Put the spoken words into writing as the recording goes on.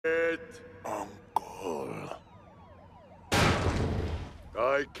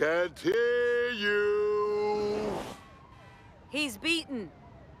I can't hear you. He's beaten.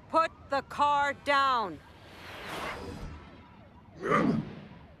 Put the car down.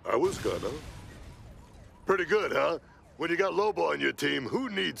 I was gonna. Pretty good, huh? When you got Lobo on your team, who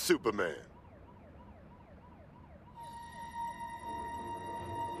needs Superman?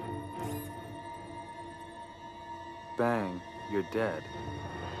 Bang, you're dead.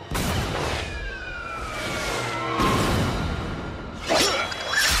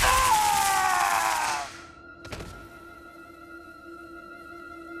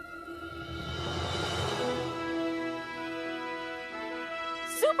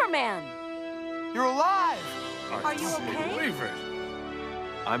 Superman! You're alive! Are you okay? Believe it.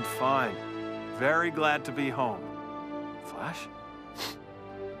 I'm fine. Very glad to be home. Flash?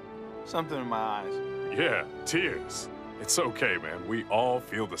 Something in my eyes. Yeah, tears. It's okay, man. We all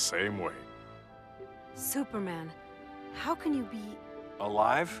feel the same way. Superman, how can you be...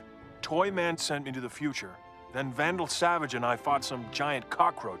 Alive? Toy Man sent me to the future. Then Vandal Savage and I fought some giant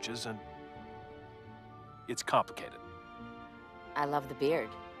cockroaches, and... it's complicated. I love the beard.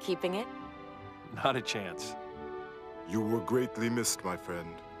 Keeping it? Not a chance. You were greatly missed, my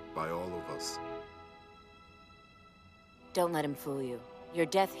friend, by all of us. Don't let him fool you. Your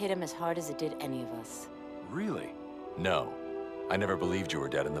death hit him as hard as it did any of us. Really? No. I never believed you were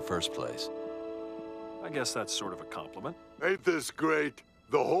dead in the first place. I guess that's sort of a compliment. Ain't this great?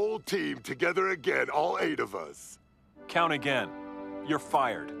 The whole team together again, all 8 of us. Count again. You're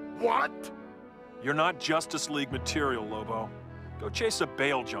fired. What? You're not Justice League material, Lobo. Go chase a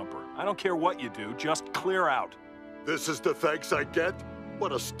bail jumper. I don't care what you do, just clear out. This is the thanks I get?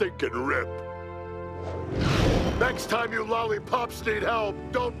 What a stinking rip. Next time you lollipops need help,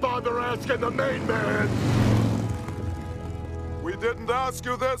 don't bother asking the main man. We didn't ask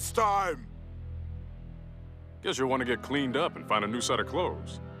you this time. Guess you'll want to get cleaned up and find a new set of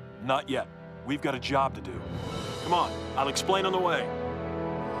clothes. Not yet. We've got a job to do. Come on, I'll explain on the way.